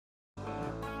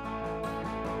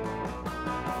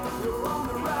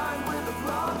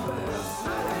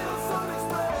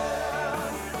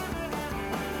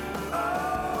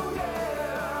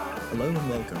and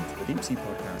welcome to the Deep Sea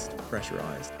Podcast,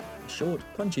 Pressurised, a short,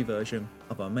 punchy version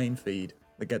of our main feed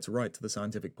that gets right to the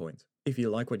scientific point. If you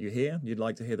like what you hear and you'd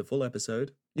like to hear the full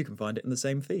episode, you can find it in the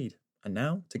same feed. And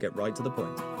now, to get right to the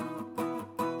point.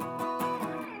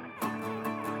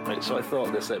 Right, so I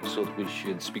thought this episode we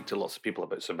should speak to lots of people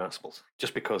about submersibles,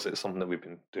 just because it's something that we've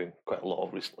been doing quite a lot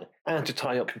of recently. And to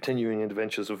tie up continuing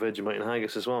adventures of Vegemite and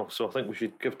Haggis as well. So I think we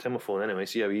should give Tim a phone anyway,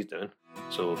 see how he's doing.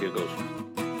 So here goes.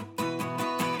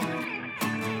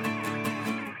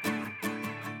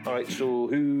 Alright, so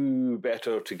who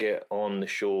better to get on the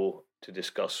show to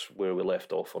discuss where we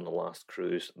left off on the last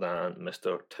cruise than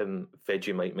Mr. Tim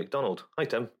Vegemite McDonald. Hi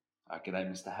Tim.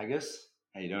 G'day Mr. Haggis.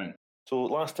 How you doing? So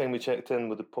last time we checked in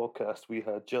with the podcast, we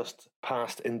had just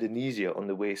passed Indonesia on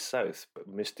the way south, but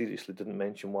mysteriously didn't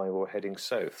mention why we were heading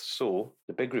south. So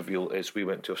the big reveal is we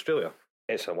went to Australia.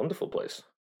 It's a wonderful place.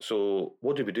 So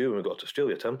what did we do when we got to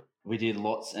Australia, Tim? We did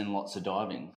lots and lots of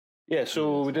diving. Yeah,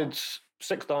 so we did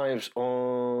 6 dives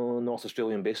on North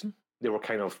Australian Basin. They were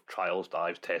kind of trials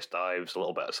dives, test dives, a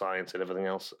little bit of science and everything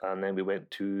else. And then we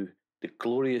went to the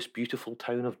glorious, beautiful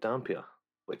town of Dampier,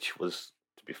 which was,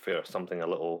 to be fair, something a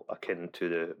little akin to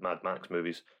the Mad Max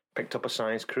movies. Picked up a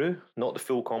science crew, not the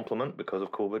full complement because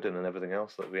of COVID and everything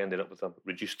else. That we ended up with a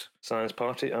reduced science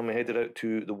party, and we headed out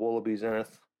to the Wallaby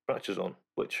Zenith fracture zone,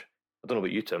 which, I don't know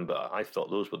about you, Tim, but I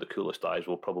thought those were the coolest dives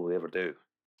we'll probably ever do.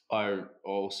 I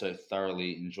also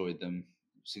thoroughly enjoyed them.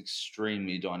 It's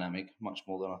extremely dynamic, much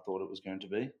more than I thought it was going to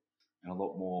be, and a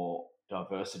lot more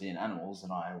diversity in animals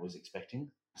than I was expecting,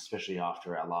 especially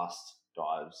after our last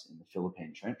dives in the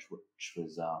Philippine Trench, which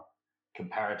was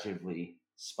comparatively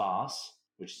sparse,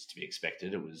 which is to be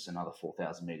expected. It was another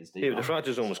 4,000 metres deep. Yeah, the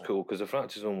fracture zone was cool because the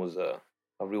fracture zone was a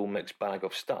real mixed bag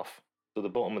of stuff. So the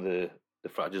bottom of the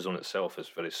fracture zone itself is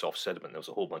very soft sediment. There was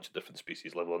a whole bunch of different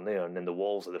species living on there, and then the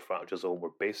walls of the fracture zone were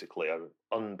basically an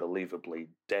unbelievably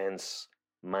dense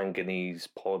manganese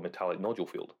polymetallic nodule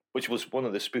field, which was one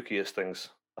of the spookiest things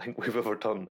I think we've ever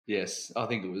done. Yes, I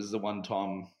think it was the one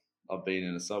time I've been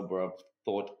in a sub where I've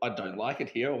thought, I don't like it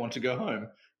here, I want to go home.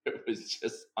 It was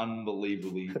just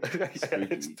unbelievably spooky.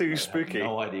 It's too spooky. I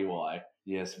have no idea why.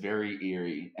 Yes, very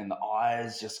eerie. And the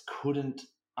eyes just couldn't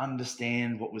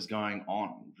understand what was going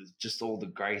on. It was just all the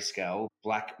grayscale,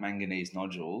 black manganese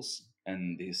nodules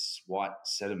and this white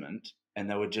sediment. And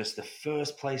they were just, the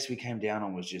first place we came down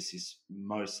on was just this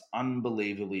most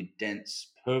unbelievably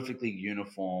dense, perfectly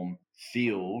uniform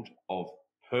field of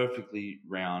perfectly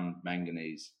round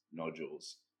manganese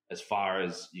nodules as far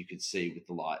as you could see with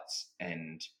the lights.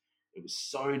 And it was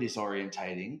so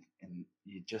disorientating. And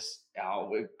you just,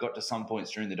 we got to some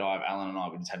points during the dive, Alan and I,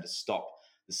 we just had to stop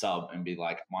the sub and be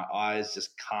like, my eyes just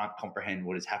can't comprehend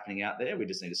what is happening out there. We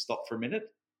just need to stop for a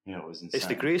minute. Yeah, it was insane. It's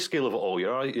the grayscale of it all.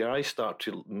 Your eyes start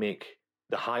to make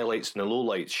the highlights and the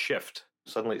lowlights shift.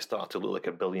 Suddenly it started to look like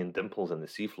a billion dimples in the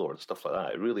seafloor and stuff like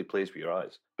that. It really plays with your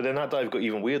eyes. But then that dive got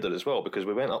even weirder as well, because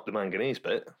we went up the manganese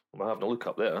bit. We're having a look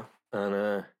up there,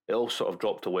 and it all sort of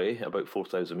dropped away about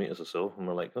 4,000 metres or so. And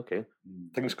we're like, okay,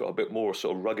 things got a bit more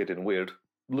sort of rugged and weird.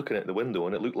 Looking at the window,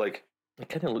 and it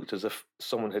kind of looked as if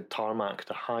someone had tarmacked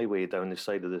a highway down the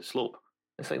side of the slope.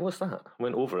 It's like, what's that? I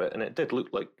went over it, and it did look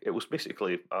like it was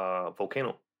basically a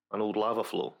volcano, an old lava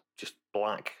flow, just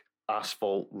black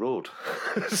asphalt road.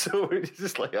 So it's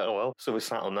just like, oh well. So we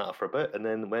sat on that for a bit and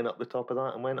then went up the top of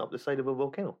that and went up the side of a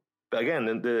volcano. But again,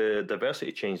 the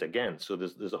diversity changed again. So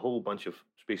there's a whole bunch of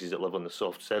species that live on the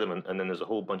soft sediment, and then there's a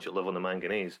whole bunch that live on the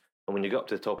manganese. And when you got up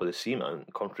to the top of the seamount,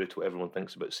 contrary to what everyone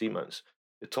thinks about seamounts,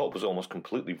 the top was almost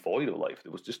completely void of life.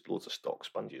 There was just loads of stock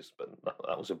sponges, but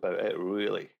that was about it,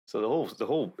 really. So the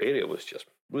whole area was just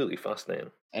really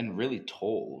fascinating. And really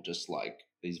tall, just like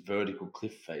these vertical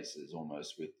cliff faces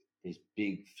almost, with these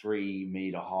big 3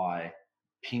 metre high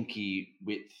pinky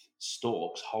width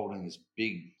stalks holding this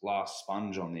big glass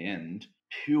sponge on the end,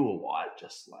 pure white,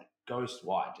 just like ghost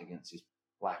white against this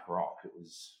black rock. It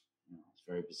was, it's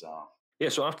very bizarre. Yeah,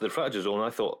 so after the fracture zone, I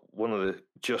thought one of the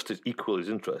just as equally as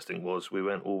interesting was we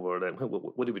went over,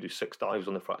 what did we do, 6 dives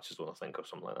on the fracture zone, I think, or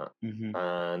something like that. Mm-hmm.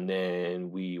 And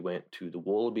then we went to the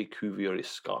Wallaby Cuvier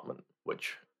Escarpment,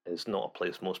 which is not a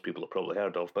place most people have probably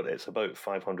heard of, but it's about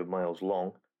 500 miles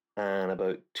long and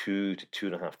about 2,000 to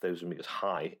 2,500 metres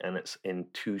high, and it's in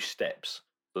 2 steps.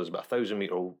 So there's about 1,000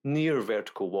 metre near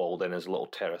vertical wall, then there's a little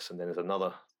terrace, and then there's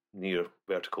another near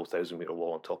vertical 1,000 metre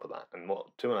wall on top of that. And what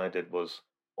Tim and I did was,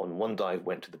 on one dive,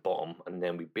 went to the bottom, and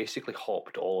then we basically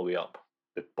hopped all the way up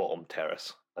the bottom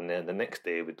terrace. And then the next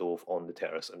day we dove on the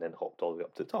terrace and then hopped all the way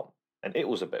up to the top. And it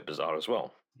was a bit bizarre as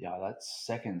well. Yeah, that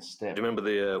second step. Do you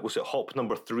remember was it hop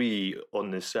number 3 on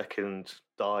the second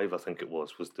dive, I think it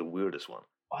was the weirdest one?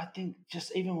 I think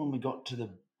just even when we got to the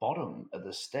bottom of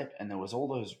the step, and there was all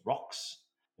those rocks.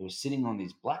 They were sitting on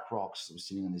these black rocks. They were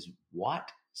sitting on this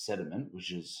white sediment,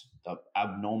 which is the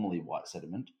abnormally white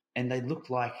sediment, and they looked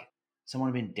like someone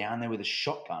had been down there with a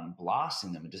shotgun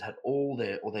blasting them and just had all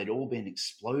or they'd all been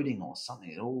exploding or something.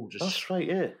 It all just That's right,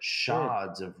 yeah.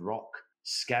 Shards of rock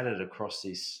scattered across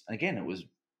this. And again, it was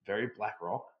very black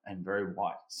rock and very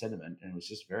white sediment, and it was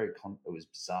just it was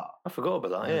bizarre. I forgot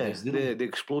about that, yeah. The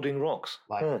exploding rocks.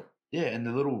 Yeah, and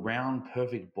the little round,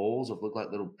 perfect balls that look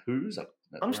like little poos.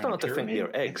 I'm starting to think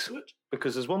they're eggs,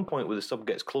 because there's one point where the sub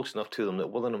gets close enough to them that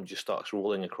one of them just starts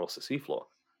rolling across the seafloor,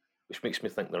 which makes me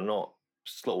think they're not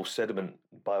little sediment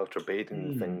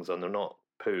bioturbating things, and they're not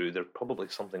poo. They're probably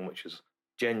something which is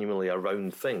genuinely a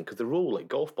round thing, because they roll like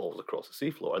golf balls across the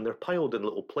seafloor, and they're piled in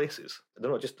little places. They're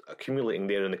not just accumulating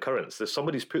there in the currents.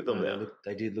 Somebody's put them there.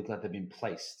 They did look like they've been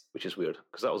placed. Which is weird,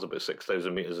 because that was about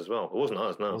 6,000 metres as well. It wasn't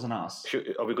us, no. It wasn't us.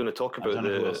 Are we going to talk about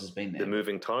the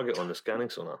moving target on the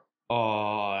scanning sonar?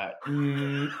 I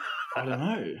don't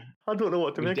know. I don't know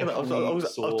what to make of that.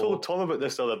 I told Tom about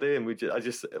this the other day, and I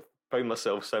just found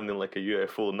myself sounding like a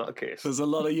UFO nutcase. There's a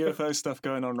lot of UFO stuff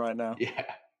going on right now. Yeah.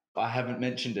 I haven't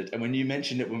mentioned it. And when you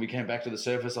mentioned it, when we came back to the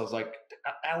surface, I was like,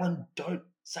 Alan, don't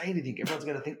say anything. Everyone's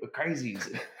going to think we're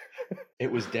crazies.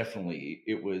 It was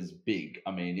big.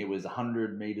 I mean, it was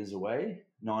 100 meters away,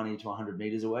 90 to 100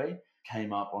 meters away,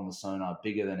 came up on the sonar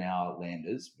bigger than our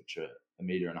landers, which are 1.5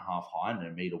 meters high and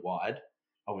 1 meter wide.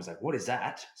 I was like, what is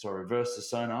that? So I reversed the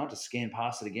sonar to scan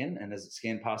past it again. And as it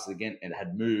scanned past it again, it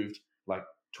had moved like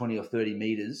 20 or 30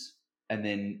 meters and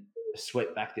then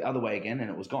swept back the other way again, and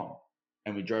it was gone.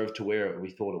 And we drove to where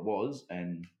we thought it was,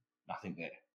 and nothing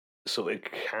there. So it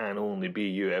can only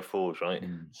be UFOs, right?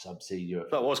 Subsea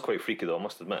UFOs. That was quite freaky, though, I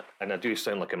must admit. And I do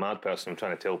sound like a mad person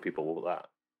trying to tell people that.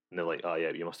 And they're like, oh, yeah,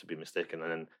 you must have been mistaken.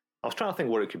 And then I was trying to think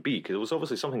what it could be, because it was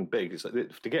obviously something big. It's like,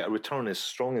 to get a return as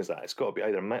strong as that, it's got to be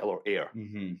either metal or air.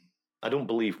 Mm-hmm. I don't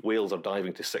believe whales are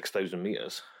diving to 6,000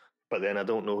 metres. But then I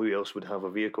don't know who else would have a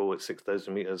vehicle at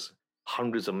 6,000 metres,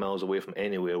 hundreds of miles away from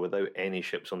anywhere, without any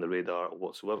ships on the radar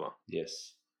whatsoever.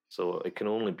 Yes. So it can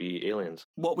only be aliens.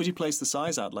 What would you place the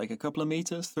size at? Like a couple of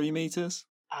meters, 3 meters?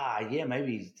 Yeah,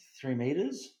 maybe 3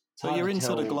 meters. So you're in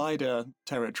sort of glider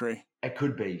territory. It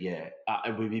could be, yeah.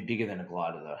 It would be bigger than a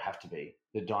glider, though. It'd have to be.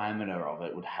 The diameter of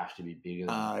it would have to be bigger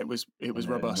than it was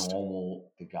robust.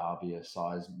 Normal, the Garbia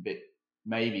size, but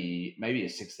maybe a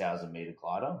 6,000 meter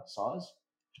glider size,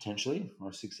 potentially, or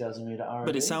a 6,000 meter ROV.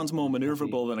 But it sounds more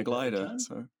maneuverable than a glider.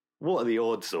 So. What are the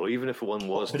odds, though, even if one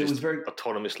was it was very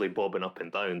autonomously bobbing up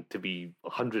and down, to be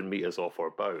 100 metres off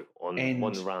our bow on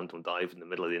one random dive in the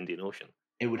middle of the Indian Ocean?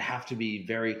 It would have to be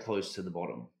very close to the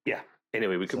bottom. Yeah.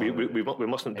 Anyway, we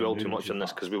mustn't dwell too much on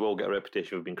this, because we will get a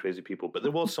reputation of being crazy people. But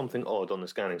there was something odd on the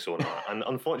scanning sonar, and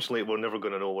unfortunately we're never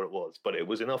going to know what it was. But it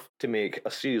was enough to make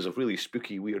a series of really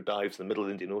spooky, weird dives in the middle of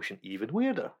the Indian Ocean even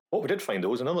weirder. What we did find, though,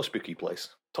 was another spooky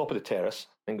place. Top of the terrace,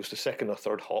 I think it was the second or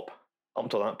third hop. Up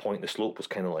until that point, the slope was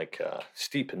kind of like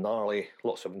steep and gnarly,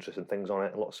 lots of interesting things on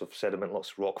it, lots of sediment,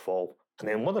 lots of rockfall. And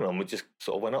then one of them, we just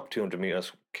sort of went up 200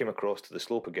 metres, came across to the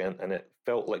slope again, and it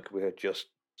felt like we had just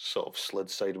sort of slid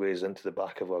sideways into the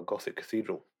back of a Gothic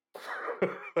cathedral.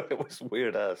 It was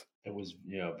weird as. It was,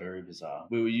 very bizarre.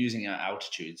 We were using our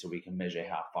altitude so we can measure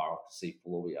how far off the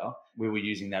seafloor we are. We were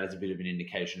using that as a bit of an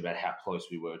indication about how close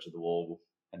we were to the wall,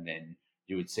 and then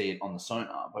you would see it on the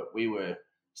sonar. But we were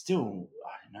still,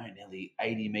 nearly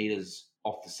 80 metres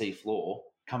off the seafloor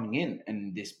coming in,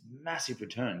 and this massive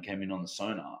return came in on the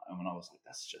sonar. And when I was like,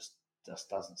 that's just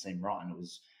doesn't seem right. And it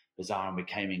was bizarre, and we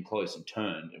came in close and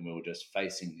turned, and we were just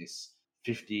facing this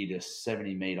 50 to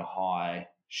 70 metre high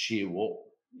sheer wall.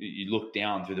 You look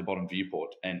down through the bottom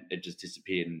viewport and it just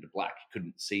disappeared into black. You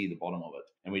couldn't see the bottom of it.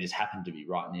 And we just happened to be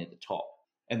right near the top.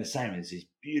 And the same as these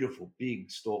beautiful big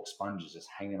stalk sponges just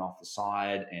hanging off the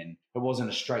side. And it wasn't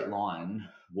a straight line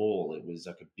wall. It was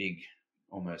like a big,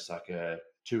 almost like a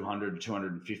 200 to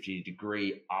 250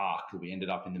 degree arc that we ended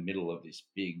up in the middle of this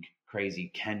big, crazy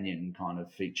canyon kind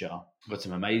of feature. Got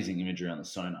some amazing imagery on the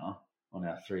sonar, on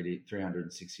our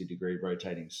 360 degree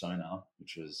rotating sonar,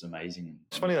 which was amazing.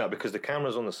 It's funny that, because the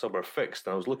cameras on the sub are fixed,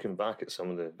 and I was looking back at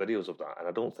some of the videos of that, and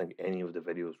I don't think any of the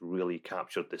videos really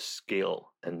captured the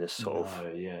scale and this sort of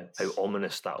how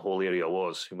ominous that whole area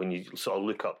was. When you sort of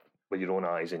look up with your own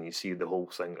eyes and you see the whole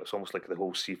thing, it's almost like the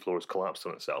whole seafloor has collapsed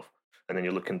on itself. And then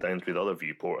you're looking down through the other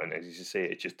viewport, and as you say,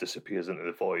 it just disappears into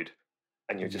the void.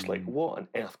 And you're just like, what on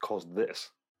earth caused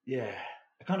this? Yeah.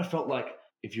 I kind of felt like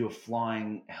if you were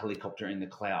flying a helicopter in the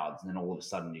clouds, and then all of a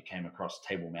sudden you came across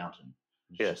Table Mountain.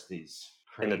 Just these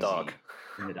crazy... In the dark.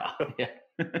 In the dark, yeah.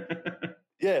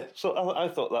 Yeah, so I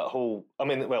thought that whole, I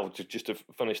mean, well, just to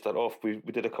finish that off, we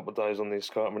did a couple of dives on the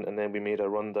escarpment, and then we made a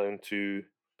run down to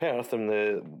Perth, and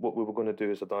what we were going to do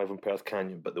is a dive in Perth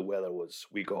Canyon, but the weather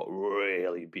we got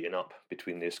really beaten up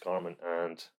between the escarpment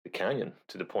and the canyon,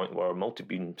 to the point where our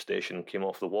multi-beam station came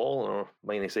off the wall, and our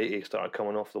 -80 started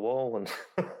coming off the wall, and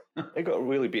it got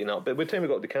really beaten up. But by the time we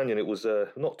got to the canyon, it was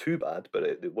not too bad,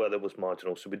 but the weather was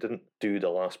marginal, so we didn't do the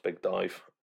last big dive.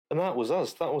 And that was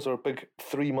us. That was our big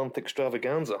 3-month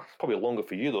extravaganza. Probably longer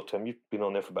for you though, Tim. You've been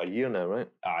on there for about a year now, right?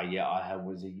 Yeah,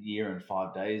 was a year and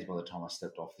 5 days by the time I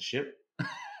stepped off the ship.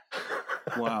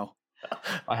 Wow.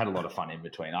 I had a lot of fun in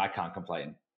between. I can't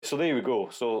complain. So there we go.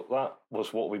 So that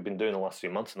was what we've been doing the last 3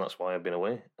 months, and that's why I've been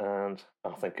away. And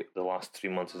I think the last 3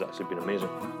 months has actually been amazing.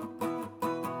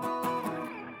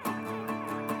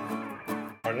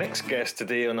 Our next guest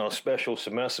today on our special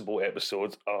submersible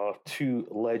episode are two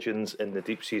legends in the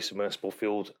deep sea submersible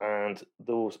field, and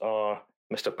those are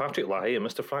Mr. Patrick Lahey and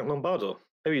Mr. Frank Lombardo.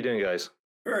 How are you doing, guys?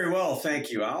 Very well,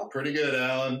 thank you, Al. Pretty good,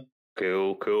 Alan.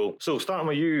 Cool. So starting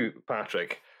with you,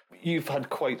 Patrick, you've had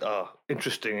quite a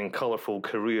interesting and colourful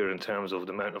career in terms of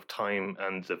the amount of time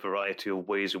and the variety of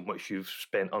ways in which you've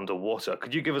spent underwater.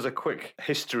 Could you give us a quick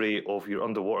history of your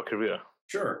underwater career?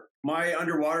 Sure. My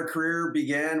underwater career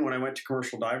began when I went to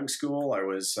commercial diving school. I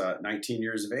was 19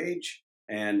 years of age,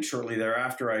 and shortly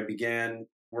thereafter, I began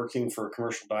working for a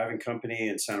commercial diving company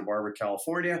in Santa Barbara,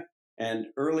 California. And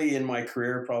early in my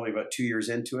career, probably about 2 years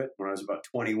into it, when I was about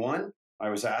 21, I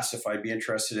was asked if I'd be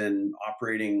interested in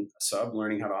operating a sub,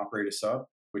 learning how to operate a sub,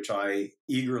 which I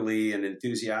eagerly and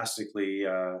enthusiastically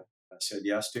said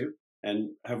yes to,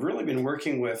 and have really been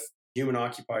working with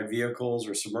human-occupied vehicles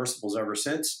or submersibles ever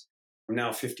since. I'm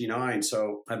now 59,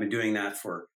 so I've been doing that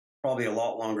for probably a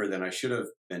lot longer than I should have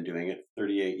been doing it,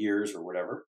 38 years or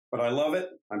whatever. But I love it.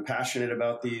 I'm passionate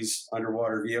about these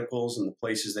underwater vehicles and the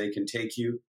places they can take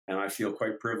you, and I feel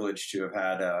quite privileged to have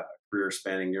had a career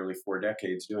spanning nearly 4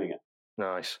 decades doing it.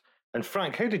 Nice. And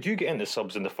Frank, how did you get into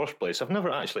subs in the first place? I've never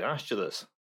actually asked you this.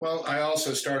 Well, I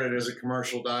also started as a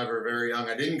commercial diver very young.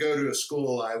 I didn't go to a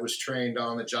school. I was trained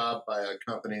on the job by a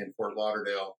company in Fort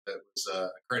Lauderdale that was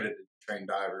accredited to train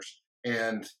divers.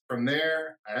 And from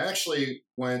there, I actually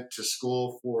went to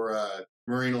school for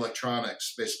marine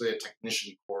electronics, basically a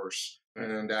technician course.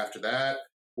 And after that,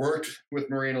 worked with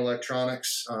marine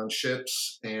electronics on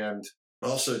ships and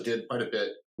also did quite a bit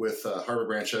with Harbor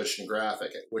Branch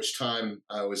Oceanographic, at which time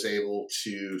I was able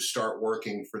to start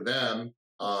working for them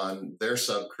on their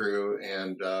sub crew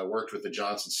and worked with the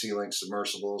Johnson Sea Link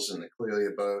submersibles and the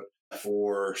Clelia boat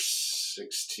for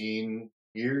 16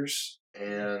 years.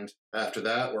 And after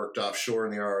that, worked offshore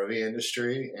in the ROV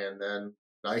industry. And then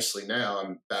nicely now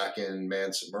I'm back in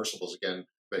manned submersibles again.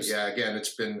 But yeah, again,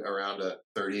 it's been around a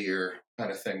 30-year kind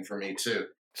of thing for me too.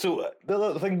 So the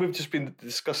other thing, we've just been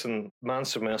discussing manned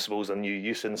submersibles and new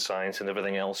use in science and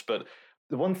everything else. But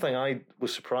the one thing I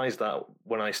was surprised at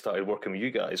when I started working with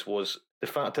you guys was the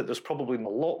fact that there's probably a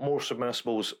lot more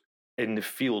submersibles in the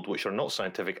field which are not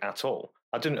scientific at all.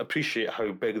 I didn't appreciate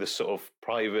how big the sort of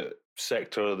private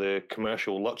sector, the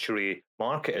commercial luxury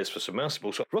market is for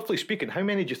submersibles. So roughly speaking, how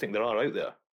many do you think there are out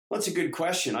there? Well, that's a good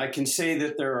question. I can say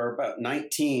that there are about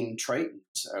 19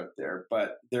 Tritons out there,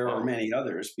 but there are many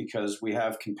others because we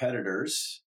have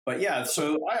competitors. But yeah,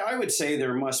 so I would say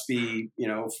there must be,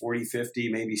 40,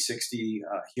 50, maybe 60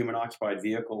 human-occupied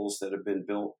vehicles that have been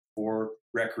built for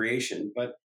recreation.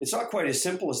 But it's not quite as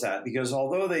simple as that, because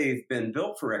although they've been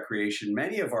built for recreation,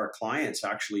 many of our clients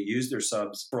actually use their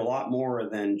subs for a lot more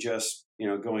than just,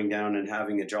 going down and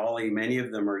having a jolly. Many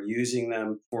of them are using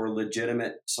them for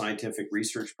legitimate scientific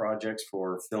research projects,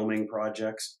 for filming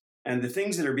projects. And the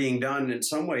things that are being done in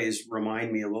some ways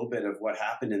remind me a little bit of what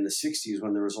happened in the 60s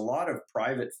when there was a lot of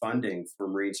private funding for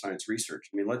marine science research.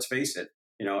 I mean, let's face it,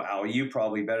 Al, you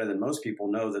probably better than most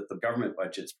people know that the government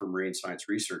budgets for marine science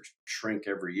research shrink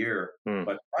every year.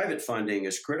 But private funding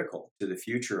is critical to the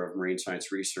future of marine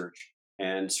science research.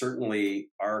 And certainly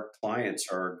our clients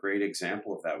are a great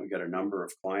example of that. We've got a number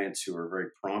of clients who are very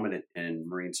prominent in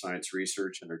marine science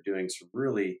research and are doing some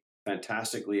really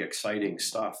fantastically exciting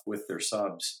stuff with their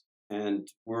subs. And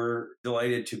we're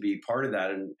delighted to be part of that,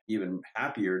 and even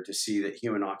happier to see that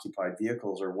human-occupied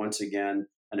vehicles are once again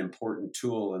an important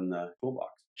tool in the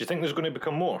toolbox. Do you think there's going to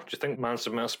become more? Do you think manned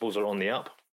submersibles are on the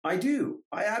up? I do.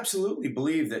 I absolutely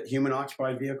believe that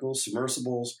human-occupied vehicles,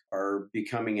 submersibles, are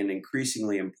becoming an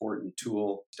increasingly important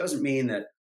tool. It doesn't mean that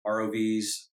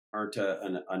ROVs aren't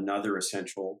another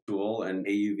essential tool, and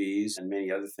AUVs and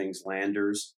many other things,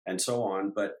 landers and so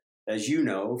on. But as you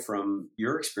know from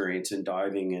your experience in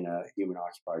diving in a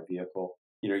human-occupied vehicle,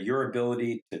 your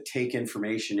ability to take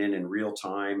information in real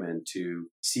time and to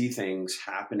see things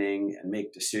happening and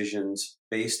make decisions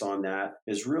based on that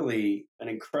is really an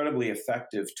incredibly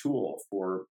effective tool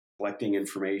for collecting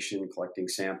information, collecting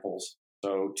samples.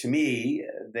 So to me,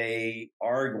 they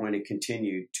are going to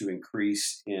continue to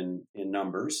increase in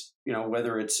numbers,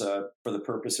 whether it's for the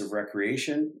purpose of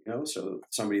recreation, so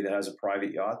somebody that has a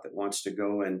private yacht that wants to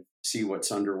go and see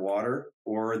what's underwater,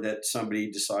 or that somebody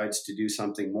decides to do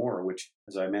something more, which,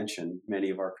 as I mentioned,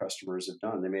 many of our customers have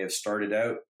done. They may have started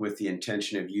out with the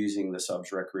intention of using the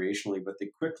subs recreationally, but they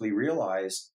quickly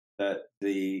realize that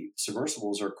the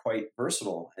submersibles are quite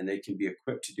versatile and they can be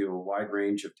equipped to do a wide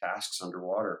range of tasks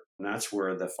underwater. And that's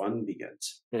where the fun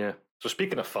begins. Yeah. So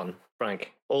speaking of fun,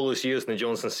 Frank, all those years in the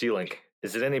Johnson Sea Link,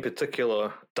 is there any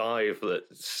particular dive that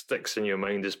sticks in your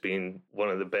mind as being one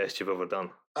of the best you've ever done?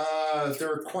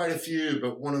 There are quite a few,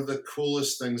 but one of the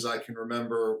coolest things I can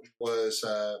remember was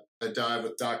a dive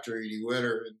with Dr. Edie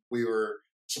Witter. We were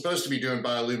supposed to be doing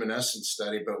bioluminescence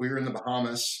study, but we were in the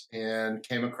Bahamas and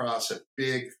came across a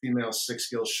big female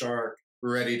 6-gill shark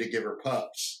ready to give her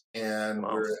pups. And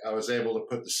Wow. I was able to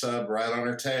put the sub right on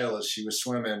her tail as she was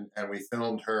swimming, and we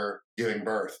filmed her giving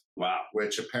birth. Wow.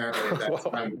 Which apparently at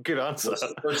that time Good answer. was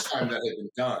the first time that had been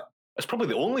done. It's probably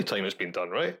the only time it's been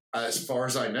done, right? As far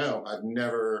as I know, I've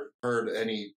never heard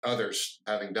any others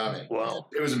having done it. Wow.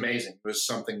 It was amazing. It was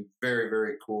something very,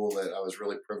 very cool that I was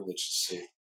really privileged to see.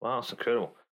 Wow, that's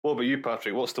incredible. What about you,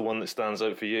 Patrick? What's the one that stands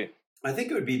out for you? I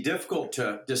think it would be difficult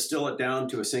to distill it down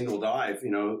to a single dive.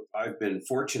 I've been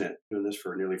fortunate doing this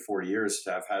for nearly 40 years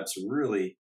to have had some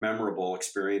really memorable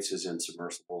experiences in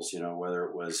submersibles, whether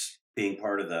it was being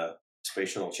part of the Space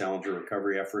Shuttle Challenger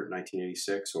recovery effort in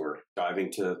 1986 or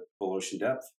diving to full ocean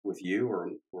depth with you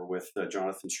or with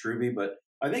Jonathan Struby. But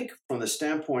I think from the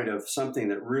standpoint of something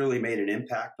that really made an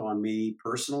impact on me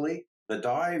personally, the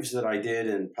dives that I did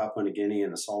in Papua New Guinea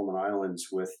and the Solomon Islands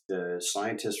with the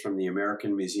scientists from the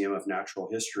American Museum of Natural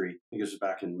History, I think it was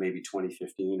back in maybe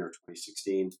 2015 or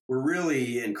 2016, were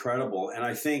really incredible. And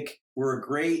I think were a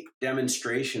great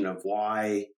demonstration of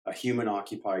why a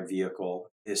human-occupied vehicle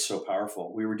is so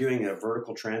powerful. We were doing a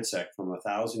vertical transect from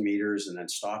 1,000 meters and then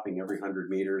stopping every 100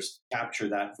 meters, capture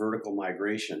that vertical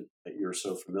migration that you're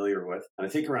so familiar with. And I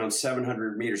think around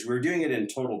 700 meters, we were doing it in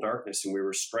total darkness, and we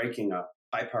were striking a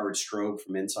high-powered strobe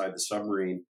from inside the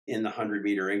submarine in the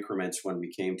 100-meter increments when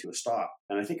we came to a stop.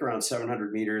 And I think around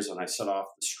 700 meters, and I set off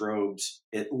the strobes,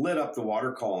 it lit up the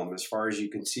water column as far as you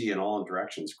can see in all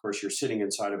directions. Of course, you're sitting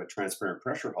inside of a transparent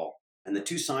pressure hull. And the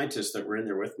two scientists that were in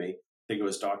there with me, I think it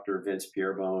was Dr. Vince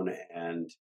Pierbone and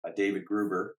David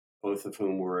Gruber, both of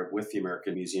whom were with the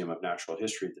American Museum of Natural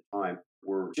History at the time,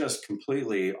 were just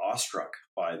completely awestruck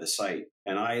by the sight.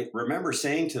 And I remember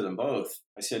saying to them both,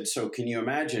 I said, so can you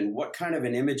imagine what kind of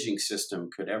an imaging system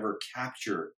could ever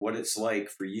capture what it's like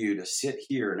for you to sit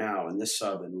here now in this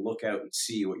sub and look out and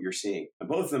see what you're seeing? And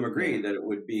both of them agreed that it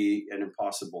would be an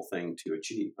impossible thing to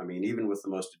achieve. I mean, even with the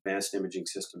most advanced imaging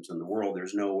systems in the world,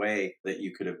 there's no way that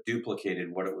you could have duplicated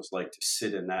what it was like to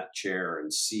sit in that chair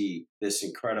and see this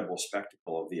incredible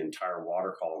spectacle of the entire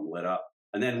water column lit up.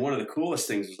 And then one of the coolest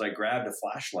things was I grabbed a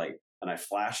flashlight and I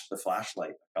flashed the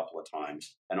flashlight a couple of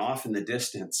times. And off in the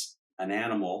distance, an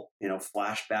animal,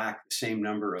 flashed back the same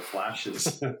number of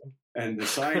flashes. And the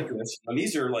scientists, and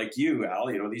these are like you, Al,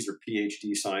 these are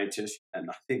PhD scientists. And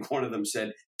I think one of them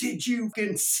said, did you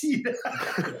can see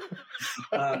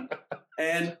that?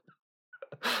 And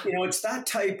it's that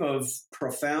type of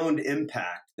profound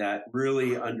impact that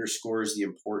really underscores the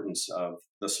importance of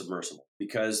the submersible,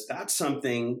 because that's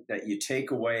something that you take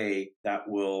away that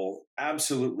will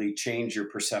absolutely change your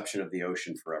perception of the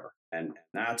ocean forever. And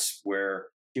that's where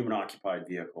human-occupied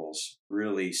vehicles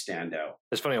really stand out.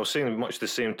 It's funny, I was saying much the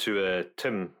same to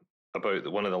Tim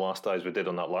about one of the last dives we did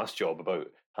on that last job, about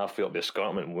halfway up the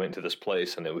escarpment and we went to this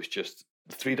place, and it was just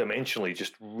three-dimensionally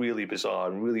just really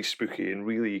bizarre and really spooky and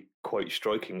really quite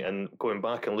striking. And going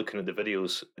back and looking at the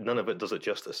videos, none of it does it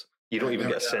justice. You don't even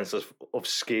get a sense of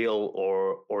scale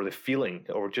or the feeling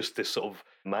or just this sort of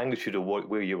magnitude of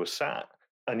where you were sat.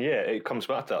 And yeah, it comes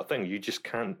back to that thing. You just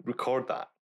can't record that.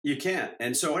 You can't.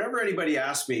 And so whenever anybody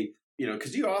asks me,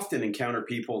 because you often encounter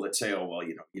people that say, oh, well,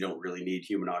 you don't really need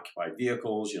human occupied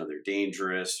vehicles. They're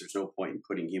dangerous. There's no point in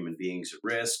putting human beings at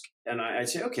risk. And I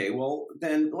say, okay, well,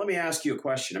 then let me ask you a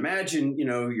question. Imagine,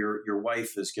 your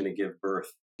wife is going to give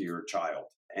birth to your child.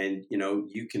 And,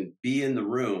 you can be in the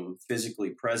room physically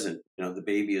present. The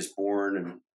baby is born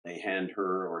and they hand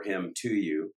her or him to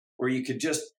you. Or you could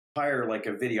just hire like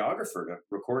a videographer to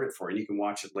record it for you. And you can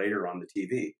watch it later on the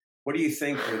TV. What do you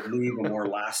think would leave a more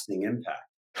lasting impact?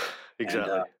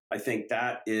 Exactly. I think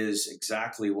that is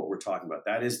exactly what we're talking about.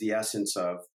 That is the essence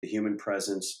of the human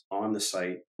presence on the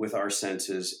site with our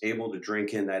senses, able to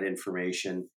drink in that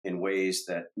information in ways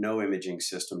that no imaging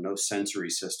system, no sensory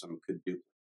system could do.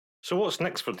 So what's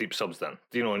next for deep subs then?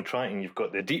 In Triton, you've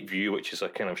got the Deep View, which is a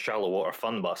kind of shallow water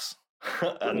fun bus.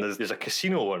 And there's a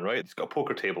casino one, right? It's got a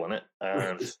poker table in it.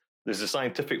 And there's the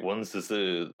scientific ones. There's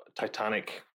the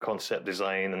Titanic concept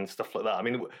design and stuff like that. I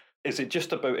mean, is it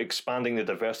just about expanding the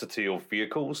diversity of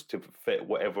vehicles to fit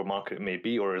whatever market it may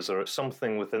be? Or is there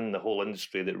something within the whole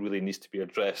industry that really needs to be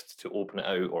addressed to open it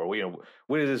out? Or,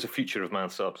 where is the future of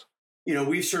manned subs?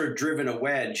 We've sort of driven a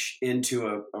wedge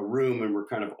into a room and we're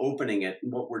kind of opening it.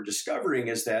 And what we're discovering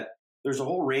is that there's a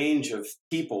whole range of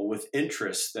people with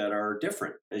interests that are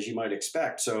different, as you might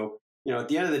expect. So, at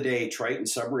the end of the day, Triton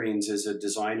Submarines is a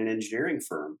design and engineering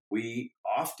firm. We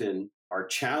often are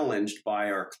challenged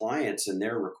by our clients and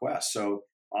their requests. So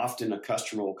often a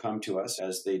customer will come to us,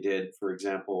 as they did, for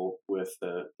example, with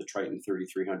the Triton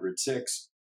 3300-6.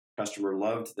 Customer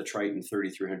loved the Triton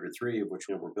 3300-3, of which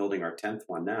we're building our 10th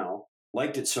one now.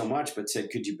 Liked it so much, but said,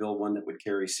 could you build one that would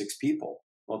carry 6 people?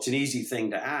 Well, it's an easy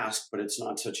thing to ask, but it's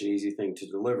not such an easy thing to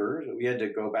deliver. We had to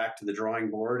go back to the drawing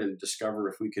board and discover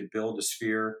if we could build a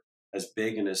sphere as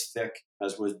big and as thick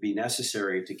as would be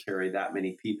necessary to carry that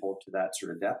many people to that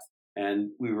sort of depth.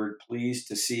 And we were pleased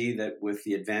to see that with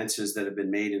the advances that have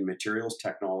been made in materials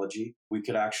technology, we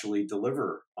could actually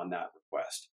deliver on that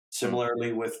request.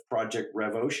 Similarly with Project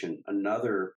RevOcean,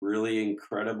 another really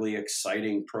incredibly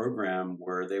exciting program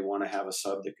where they want to have a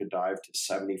sub that could dive to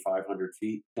 7,500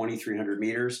 feet, 2,300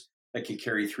 meters, that could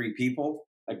carry 3 people.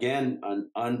 Again, an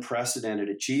unprecedented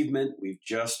achievement. We've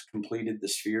just completed the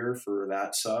sphere for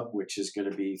that sub, which is going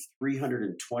to be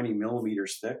 320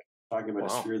 millimeters thick. Talking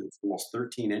about a sphere that's almost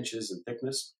 13 inches in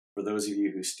thickness, for those of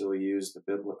you who still use the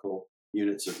biblical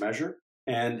units of measure.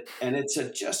 And it's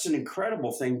just an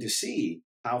incredible thing to see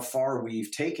how far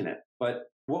we've taken it. But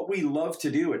what we love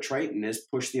to do at Triton is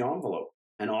push the envelope.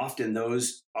 And often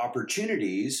those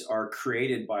opportunities are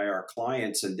created by our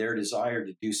clients and their desire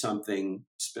to do something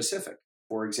specific.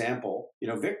 For example,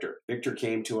 Victor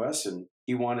came to us and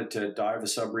he wanted to dive a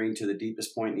submarine to the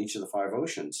deepest point in each of the 5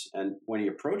 oceans. And when he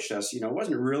approached us, it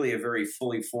wasn't really a very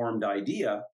fully formed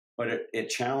idea, but it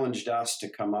challenged us to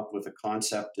come up with a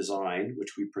concept design,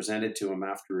 which we presented to him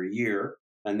after a year.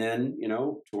 And then,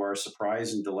 to our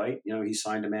surprise and delight, he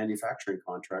signed a manufacturing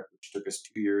contract, which took us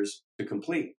 2 years to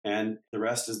complete. And the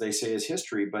rest, as they say, is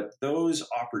history. But those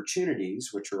opportunities,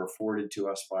 which are afforded to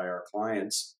us by our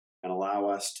clients, and allow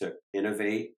us to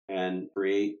innovate and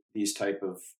create these type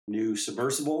of new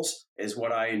submersibles is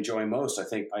what I enjoy most. I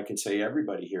think I can say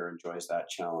everybody here enjoys that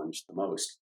challenge the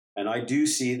most. And I do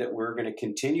see that we're going to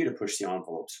continue to push the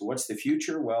envelope. So what's the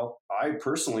future? Well, I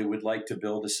personally would like to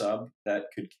build a sub that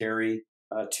could carry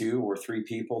 2 or 3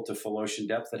 people to full ocean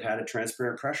depth that had a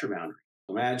transparent pressure boundary.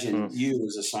 Imagine you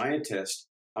as a scientist,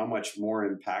 how much more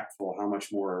impactful, how much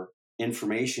more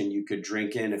information you could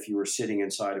drink in if you were sitting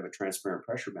inside of a transparent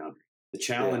pressure boundary. The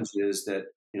challenge is that,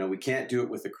 we can't do it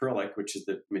with acrylic, which is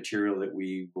the material that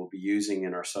we will be using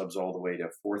in our subs all the way to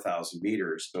 4,000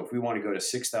 meters. So if we want to go to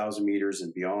 6,000 meters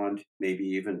and beyond, maybe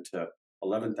even to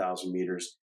 11,000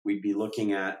 meters, we'd be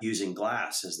looking at using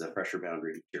glass as the pressure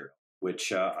boundary material,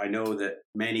 which I know that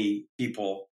many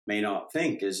people may not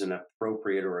think is an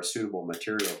appropriate or a suitable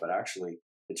material, but actually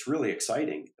it's really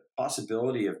exciting.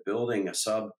 Possibility of building a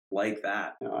sub like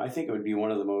that, I think it would be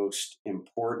one of the most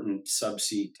important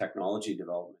subsea technology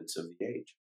developments of the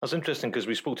age. That's interesting because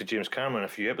we spoke to James Cameron a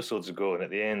few episodes ago, and at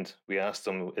the end we asked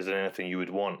him, is there anything you would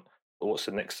want? What's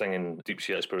the next thing in deep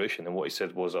sea exploration? And what he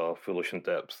said was a full ocean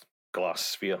depth glass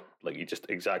sphere, like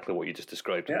exactly what you just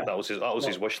described. Yeah. That was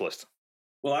his wish list.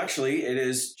 Well, actually, it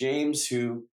is James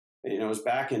who, it was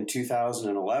back in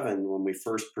 2011 when we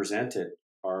first presented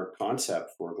our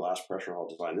concept for glass pressure hull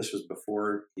design. This was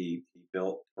before he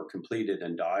built or completed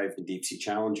and dived the Deep Sea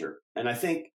Challenger. And I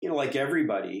think, like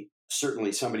everybody,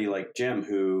 certainly somebody like Jim,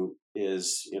 who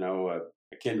is,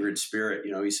 a kindred spirit,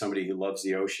 he's somebody who loves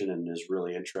the ocean and is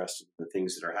really interested in the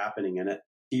things that are happening in it.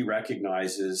 He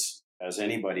recognizes, as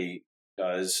anybody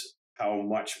does, how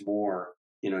much more,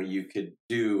 you could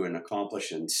do and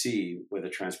accomplish and see with a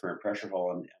transparent pressure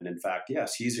hull. And in fact,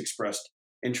 yes, he's expressed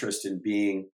interest in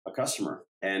being a customer.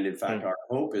 And in fact, our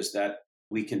hope is that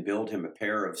we can build him a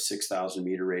pair of 6,000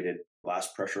 meter rated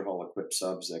glass pressure hull equipped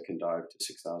subs that can dive to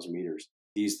 6,000 meters.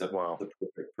 He's the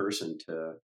perfect person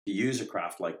to use a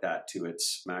craft like that to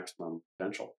its maximum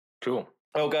potential. Cool.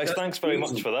 Well, guys, thanks very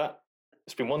much for that.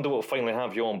 It's been wonderful to finally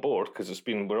have you on board because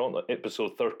we're on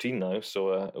episode 13 now.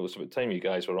 So it was about time you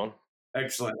guys were on.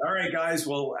 Excellent. All right, guys.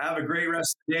 Well, have a great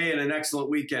rest of the day and an excellent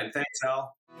weekend. Thanks,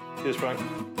 Al. Cheers, Frank.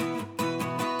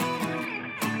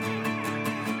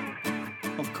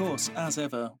 Of course, as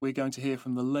ever, we're going to hear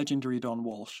from the legendary Don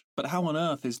Walsh. But how on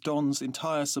earth is Don's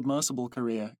entire submersible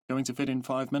career going to fit in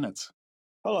 5 minutes?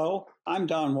 Hello, I'm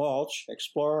Don Walsh,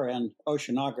 explorer and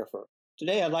oceanographer.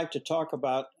 Today I'd like to talk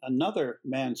about another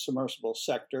manned submersible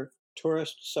sector,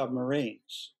 tourist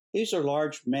submarines. These are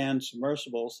large manned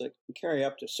submersibles that can carry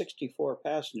up to 64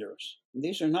 passengers.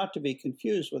 These are not to be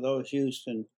confused with those used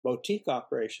in boutique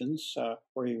operations,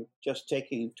 where you're just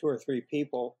taking 2 or 3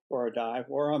 people for a dive,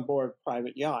 or on board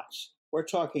private yachts. We're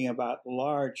talking about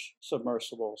large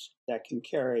submersibles that can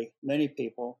carry many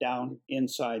people down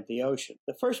inside the ocean.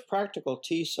 The first practical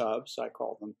T-subs, I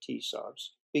call them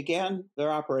T-subs, began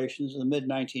their operations in the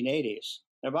mid-1980s.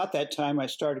 And about that time, I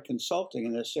started consulting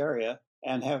in this area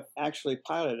and have actually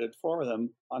piloted 4 of them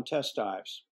on test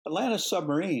dives. Atlantis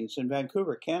Submarines in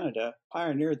Vancouver, Canada,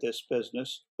 pioneered this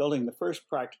business, building the first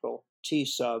practical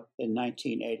T-sub in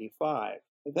 1985.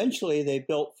 Eventually, they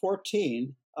built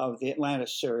 14 of the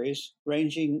Atlantis series,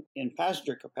 ranging in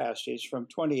passenger capacities from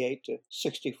 28 to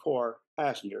 64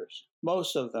 passengers.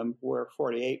 Most of them were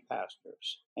 48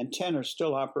 passengers, and 10 are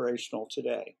still operational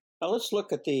today. Now let's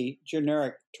look at the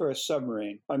generic tourist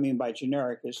submarine. What I mean by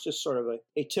generic is just sort of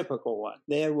a typical one.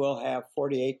 They will have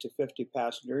 48 to 50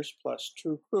 passengers plus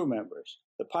 2 crew members.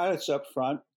 The pilot's up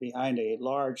front behind a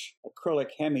large acrylic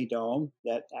hemidome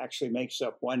that actually makes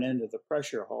up one end of the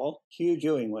pressure hull, huge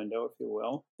viewing window, if you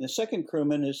will. And the second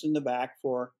crewman is in the back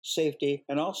for safety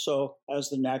and also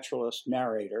as the naturalist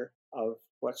narrator of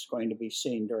what's going to be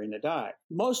seen during the dive.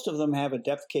 Most of them have a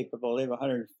depth capability of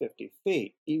 150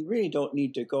 feet. You really don't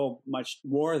need to go much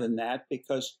more than that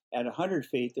because at 100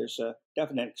 feet, there's a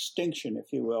definite extinction,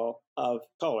 if you will, of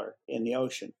color in the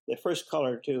ocean. The first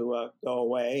color to go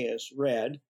away is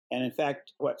red. And in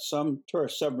fact, what some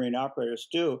tourist submarine operators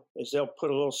do is they'll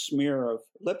put a little smear of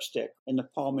lipstick in the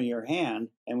palm of your hand.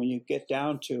 And when you get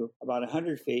down to about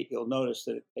 100 feet, you'll notice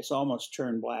that it's almost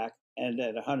turned black. And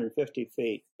at 150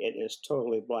 feet, it is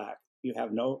totally black. You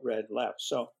have no red left.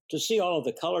 So to see all of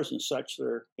the colors and such that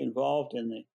are involved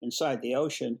inside the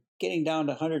ocean, getting down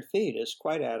to 100 feet is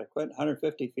quite adequate.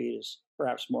 150 feet is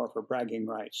perhaps more for bragging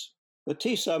rights. The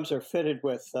T-subs are fitted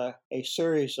with a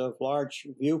series of large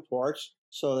viewports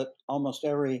so that almost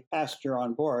every passenger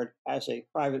on board has a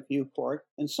private viewport.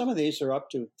 And some of these are up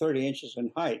to 30 inches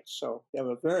in height, so you have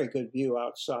a very good view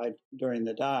outside during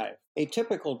the dive. A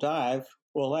typical dive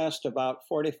will last about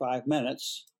 45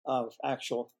 minutes of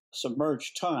actual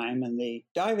submerged time, and the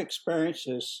dive experience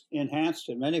is enhanced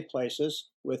in many places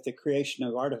with the creation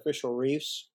of artificial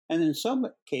reefs. And in some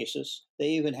cases, they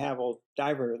even have a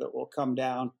diver that will come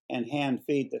down and hand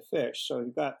feed the fish. So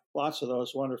you've got lots of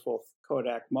those wonderful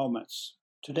Kodak moments.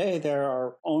 Today, there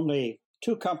are only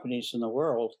 2 companies in the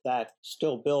world that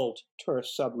still build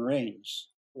tourist submarines.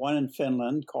 One in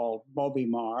Finland called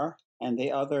Mobimar, and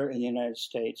the other in the United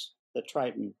States, the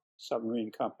Triton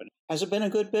Submarine Company. Has it been a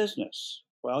good business?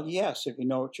 Well, yes, if you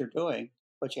know what you're doing,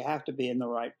 but you have to be in the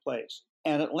right place.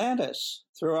 And Atlantis,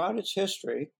 throughout its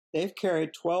history, they've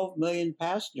carried 12 million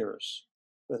passengers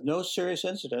with no serious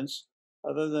incidents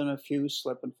other than a few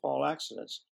slip and fall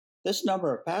accidents. This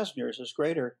number of passengers is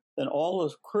greater than all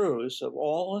the crews of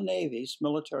all the Navy's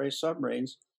military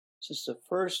submarines since the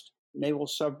first naval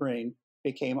submarine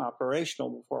became operational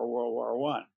before World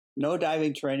War I. No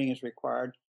diving training is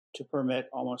required to permit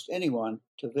almost anyone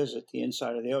to visit the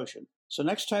inside of the ocean. So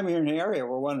next time you're in an area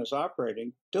where one is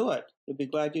operating, do it. You'll be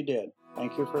glad you did.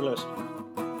 Thank you for listening.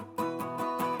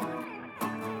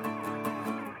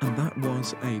 And that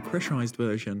was a pressurized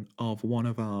version of one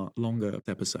of our longer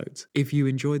episodes. If you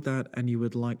enjoyed that and you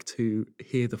would like to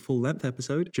hear the full-length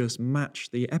episode, just match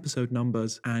the episode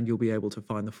numbers and you'll be able to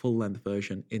find the full-length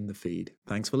version in the feed.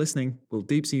 Thanks for listening. We'll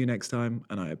deep see you next time,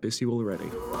 and I abyss you already.